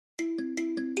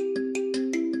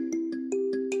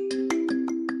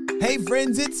Hey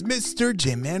friends, it's Mr.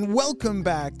 Jim and welcome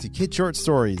back to Kid Short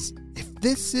Stories. If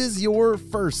this is your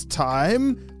first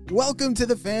time, welcome to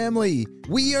the family.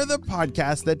 We are the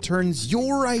podcast that turns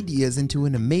your ideas into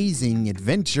an amazing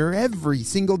adventure every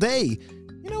single day.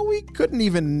 You know, we couldn't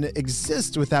even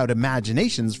exist without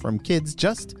imaginations from kids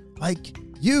just like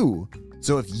you.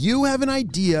 So if you have an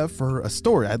idea for a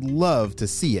story, I'd love to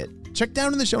see it. Check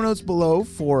down in the show notes below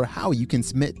for how you can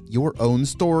submit your own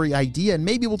story idea, and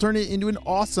maybe we'll turn it into an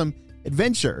awesome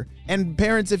adventure. And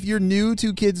parents, if you're new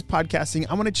to kids podcasting,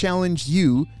 I want to challenge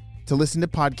you to listen to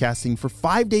podcasting for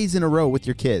 5 days in a row with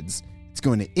your kids. It's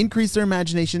going to increase their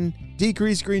imagination,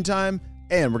 decrease screen time,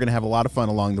 and we're going to have a lot of fun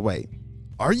along the way.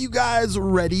 Are you guys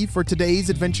ready for today's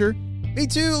adventure? Me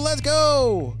too, let's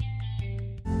go!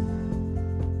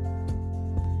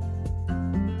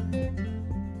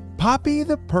 Poppy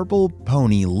the purple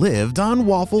pony lived on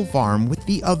Waffle Farm with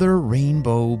the other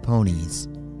rainbow ponies.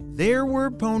 There were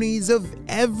ponies of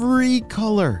every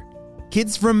color.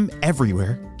 Kids from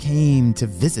everywhere came to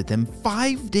visit them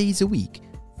 5 days a week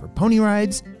for pony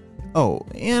rides. Oh,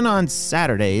 and on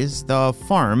Saturdays, the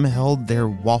farm held their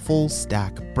waffle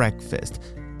stack breakfast.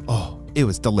 Oh, it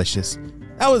was delicious.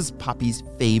 That was Poppy's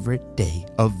favorite day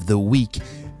of the week,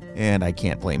 and I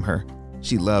can't blame her.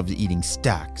 She loved eating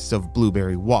stacks of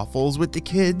blueberry waffles with the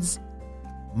kids.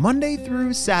 Monday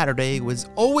through Saturday was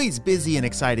always busy and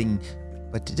exciting,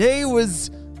 but today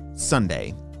was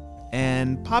Sunday,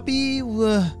 and Poppy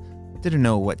didn't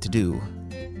know what to do.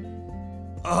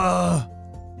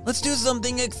 Let's do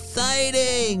something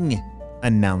exciting,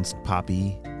 announced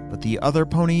Poppy, but the other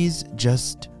ponies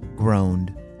just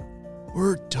groaned.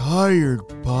 We're tired,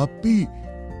 Poppy.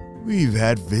 We've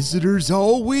had visitors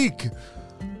all week.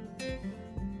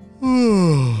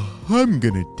 I'm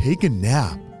gonna take a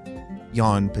nap,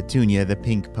 yawned Petunia the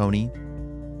pink pony.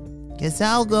 Guess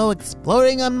I'll go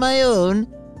exploring on my own,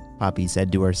 Poppy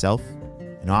said to herself,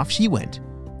 and off she went,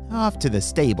 off to the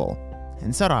stable,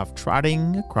 and set off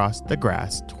trotting across the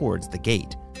grass towards the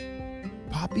gate.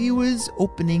 Poppy was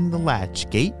opening the latch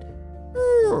gate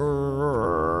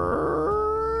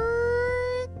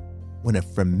when a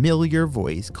familiar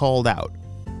voice called out,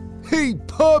 "Hey,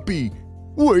 Poppy,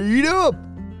 wait up!"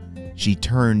 She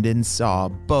turned and saw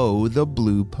Bo the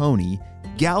blue pony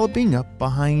galloping up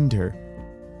behind her.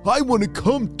 "I want to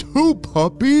come too,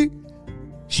 Poppy!"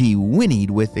 She whinnied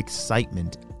with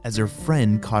excitement as her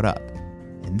friend caught up,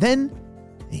 and then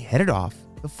they headed off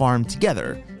the farm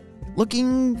together,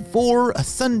 looking for a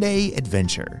Sunday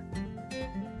adventure.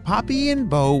 Poppy and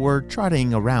Bo were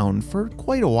trotting around for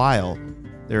quite a while.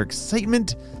 Their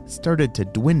excitement started to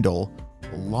dwindle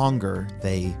the longer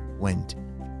they went.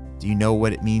 Do you know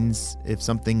what it means if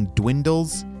something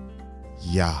dwindles?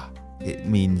 Yeah, it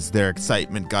means their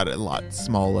excitement got a lot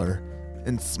smaller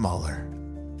and smaller.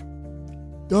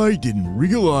 "I didn't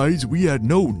realize we had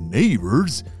no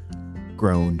neighbors,"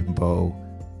 groaned Bo.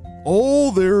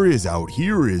 "All there is out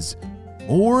here is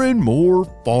more and more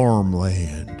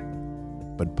farmland."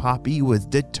 But Poppy was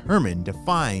determined to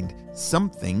find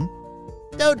something.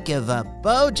 Don't give up,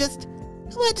 Bo. Just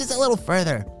come on just a little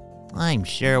further. I'm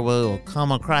sure we'll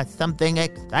come across something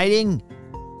exciting.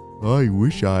 "I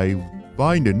wish I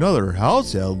find another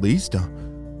house at least.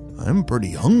 I'm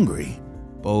pretty hungry."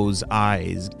 Bo's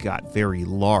eyes got very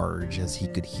large as he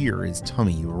could hear his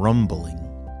tummy rumbling.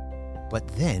 But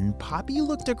then Poppy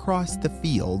looked across the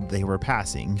field they were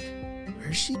passing,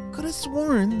 where she could have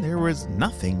sworn there was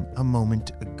nothing a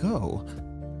moment ago.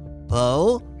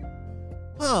 Bo?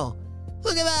 Bo,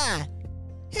 look at that!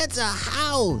 It's a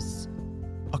house!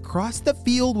 Across the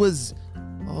field was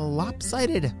a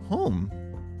lopsided home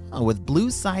with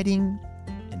blue siding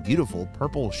and beautiful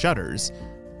purple shutters.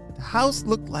 The house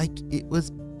looked like it was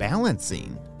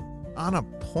balancing on a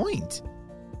point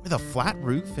with a flat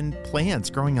roof and plants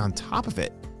growing on top of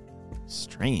it.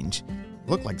 Strange. It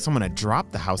looked like someone had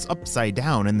dropped the house upside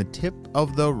down and the tip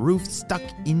of the roof stuck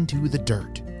into the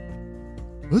dirt.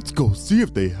 "Let's go see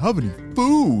if they have any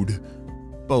food."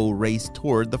 Bo raced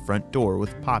toward the front door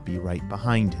with Poppy right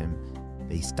behind him.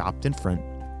 They stopped in front,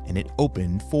 and it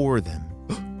opened for them.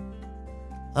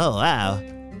 Oh, wow.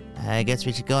 I guess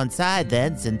we should go inside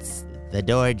then, since the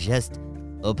door just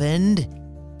opened,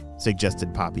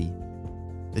 suggested Poppy.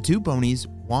 The two ponies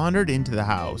wandered into the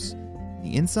house.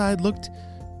 The inside looked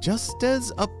just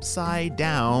as upside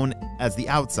down as the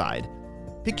outside.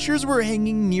 Pictures were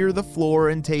hanging near the floor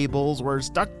and tables were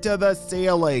stuck to the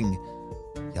ceiling.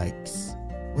 Yikes.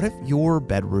 What if your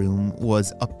bedroom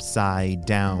was upside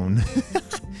down?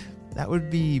 That would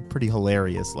be pretty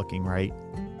hilarious looking, right?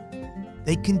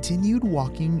 They continued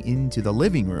walking into the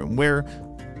living room where,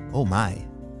 oh my,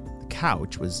 the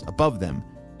couch was above them.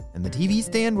 and the TV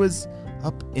stand was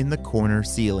up in the corner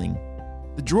ceiling.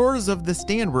 The drawers of the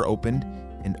stand were opened,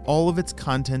 and all of its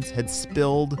contents had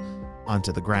spilled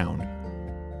onto the ground.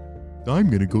 I'm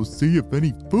gonna go see if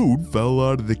any food fell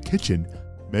out of the kitchen.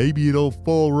 Maybe it'll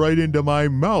fall right into my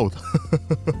mouth.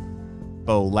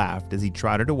 Bo laughed as he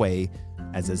trotted away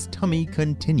as his tummy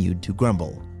continued to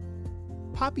grumble.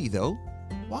 Poppy, though,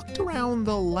 walked around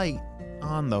the light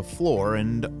on the floor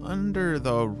and under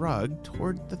the rug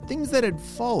toward the things that had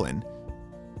fallen.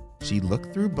 She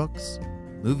looked through books,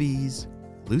 movies,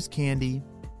 loose candy,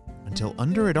 until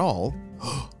under it all,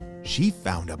 she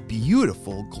found a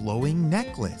beautiful glowing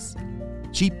necklace.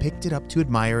 She picked it up to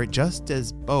admire it just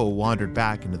as Bo wandered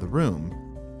back into the room.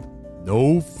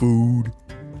 No food,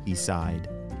 he sighed.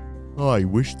 I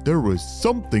wish there was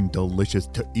something delicious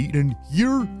to eat in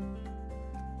here.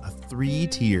 A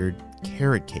 3-tiered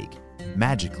carrot cake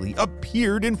magically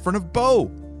appeared in front of Bo.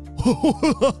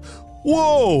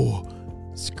 Whoa!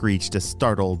 Screeched a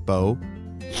startled Bo.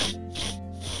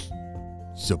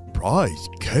 Surprise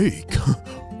cake.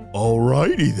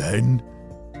 Alrighty then.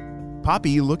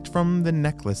 Poppy looked from the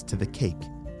necklace to the cake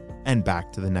and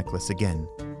back to the necklace again.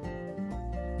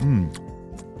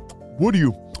 What do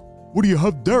you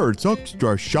have there? It's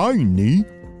extra shiny,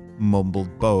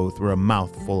 mumbled Bo through a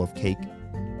mouthful of cake.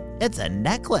 It's a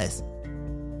necklace.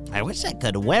 I wish I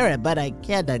could wear it, but I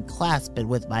can't unclasp it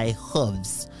with my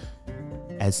hooves.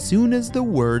 As soon as the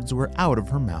words were out of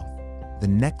her mouth, the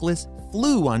necklace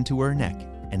flew onto her neck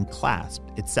and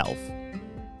clasped itself.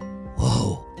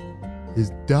 Whoa.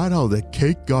 Is that how the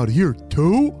cake got here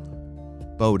too?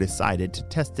 Bo decided to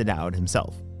test it out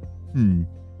himself.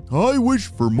 I wish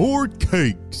for more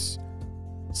cakes.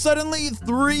 Suddenly,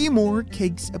 3 more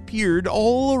cakes appeared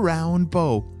all around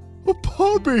Bo.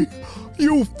 Poppy,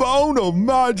 you found a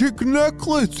magic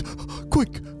necklace.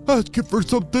 Quick, ask it for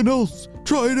something else.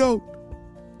 Try it out.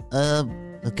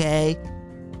 Okay.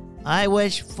 I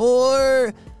wish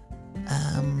for,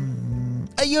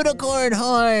 a unicorn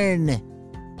horn.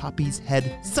 Poppy's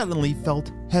head suddenly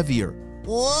felt heavier.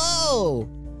 Whoa!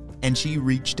 And she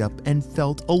reached up and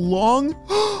felt a long,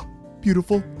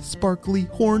 beautiful, sparkly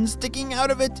horn sticking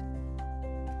out of it.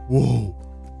 Whoa!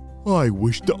 I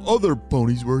wish the other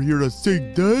ponies were here to see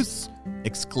this,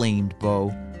 exclaimed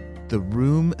Bo. The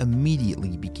room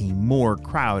immediately became more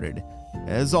crowded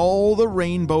as all the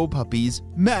rainbow puppies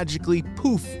magically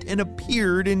poofed and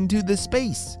appeared into the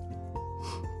space.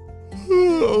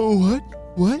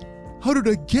 What? How did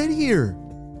I get here?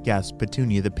 Gasped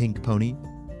Petunia the pink pony.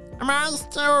 Am I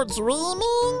still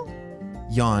dreaming?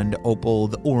 Yawned Opal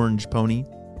the orange pony.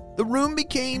 The room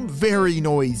became very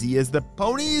noisy as the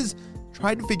ponies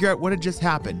tried to figure out what had just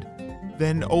happened.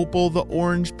 Then Opal the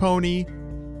orange pony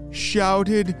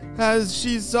shouted as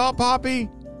she saw Poppy,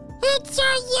 It's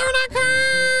a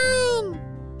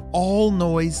unicorn! All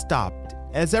noise stopped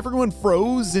as everyone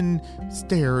froze and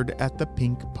stared at the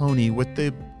pink pony with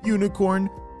the unicorn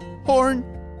horn.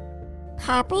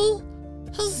 Poppy?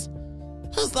 Is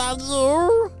that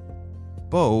you?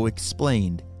 Bo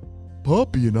explained.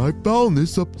 Poppy and I found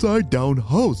this upside-down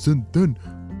house, and then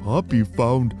Poppy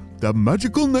found that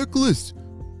magical necklace.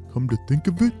 Come to think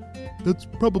of it, that's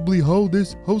probably how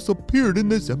this house appeared in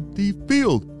this empty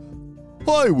field.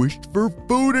 I wished for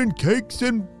food and cakes,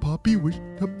 and Poppy wished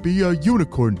to be a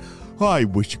unicorn. I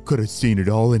wish you could have seen it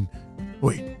all, and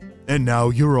wait, and now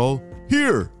you're all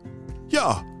here.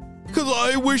 Yeah, 'cause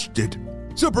I wished it.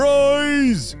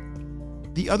 Surprise!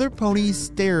 The other ponies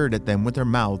stared at them with their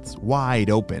mouths wide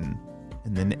open,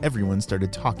 and then everyone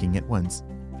started talking at once.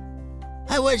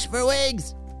 I wish for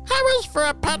wings. I wish for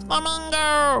a pet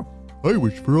flamingo. I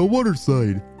wish for a water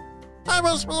slide. I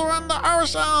wish we were in the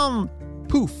ocean.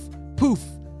 Poof, poof,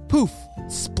 poof,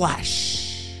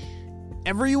 splash.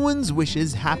 Everyone's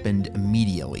wishes happened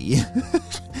immediately.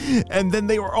 And then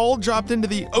they were all dropped into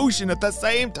the ocean at the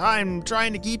same time,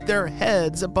 trying to keep their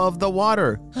heads above the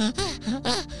water.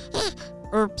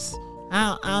 Oops.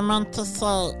 I meant to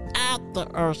say at the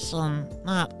ocean,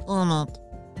 not in it.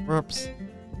 Oops.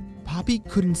 Poppy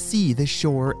couldn't see the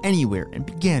shore anywhere and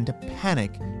began to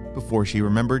panic before she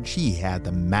remembered she had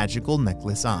the magical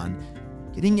necklace on.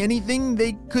 Getting anything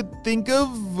they could think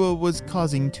of was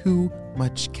causing too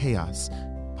much chaos.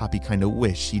 Poppy kind of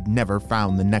wished she'd never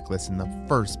found the necklace in the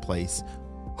first place.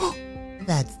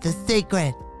 That's the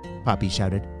secret. Poppy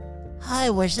shouted. I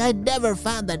wish I'd never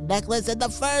found the necklace in the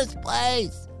first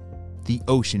place. The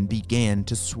ocean began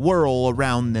to swirl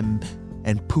around them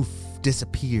and poof,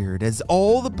 disappeared as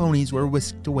all the ponies were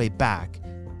whisked away back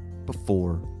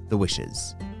before the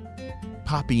wishes.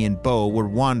 Poppy and Bo were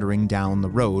wandering down the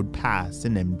road past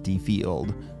an empty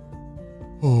field.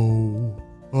 Oh,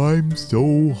 I'm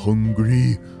so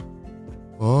hungry.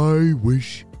 I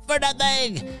wish. For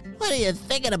nothing! What are you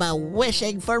thinking about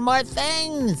wishing for more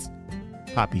things?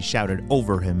 Poppy shouted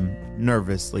over him,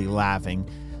 nervously laughing.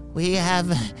 We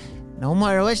have no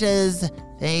more wishes,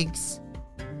 thanks.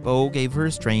 Bo gave her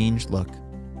a strange look.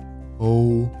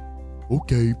 Oh,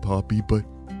 okay, Poppy, but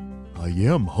I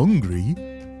am hungry.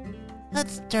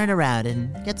 Let's turn around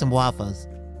and get some waffles.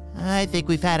 I think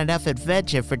we've had enough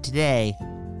adventure for today,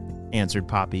 answered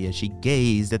Poppy as she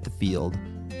gazed at the field.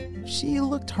 She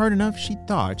looked hard enough she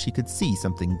thought she could see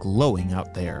something glowing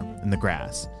out there in the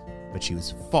grass, but she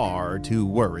was far too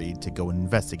worried to go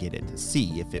investigate it to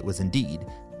see if it was indeed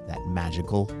that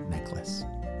magical necklace.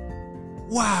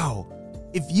 Wow!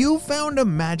 If you found a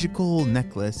magical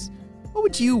necklace, what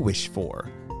would you wish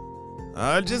for?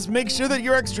 Just make sure that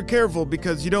you're extra careful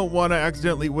because you don't want to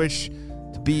accidentally wish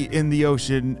to be in the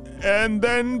ocean and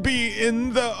then be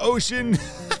in the ocean.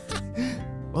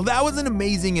 Well, that was an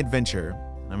amazing adventure.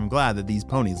 I'm glad that these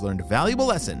ponies learned a valuable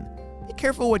lesson. Be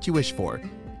careful what you wish for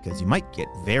because you might get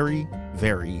very,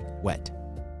 very wet.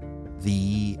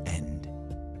 The end.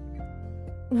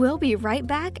 We'll be right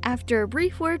back after a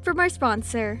brief word from our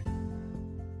sponsor.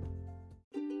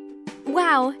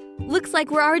 Wow, looks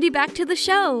like we're already back to the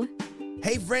show.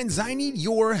 Hey friends, I need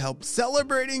your help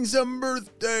celebrating some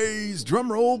birthdays.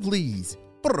 Drum roll, please.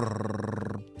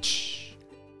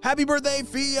 Happy birthday,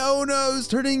 Fiona, who's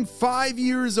turning 5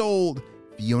 years old.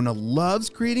 Fiona loves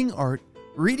creating art,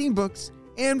 reading books,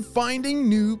 and finding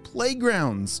new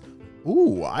playgrounds.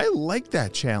 Ooh, I like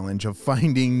that challenge of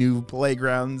finding new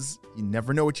playgrounds. You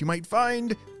never know what you might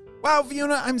find. Wow,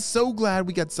 Fiona, I'm so glad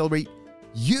we got to celebrate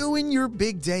you and your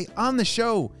big day on the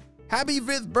show. Happy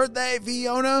 5th birthday,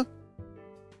 Fiona.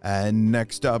 And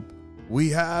next up, we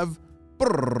have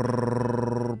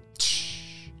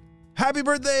happy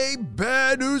birthday,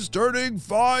 Ben, who's turning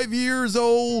 5 years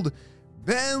old.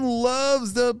 Ben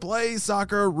loves to play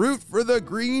soccer, root for the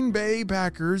Green Bay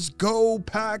Packers, go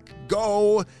Pack,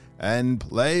 go, and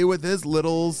play with his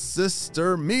little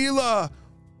sister, Mila.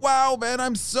 Wow, Ben,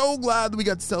 I'm so glad that we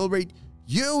got to celebrate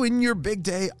you and your big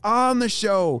day on the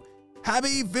show.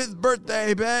 Happy 5th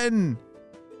birthday, Ben.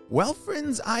 Well,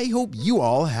 friends, I hope you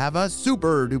all have a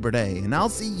super duper day, and I'll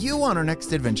see you on our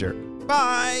next adventure.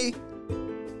 Bye!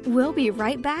 We'll be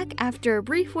right back after a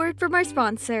brief word from our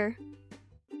sponsor.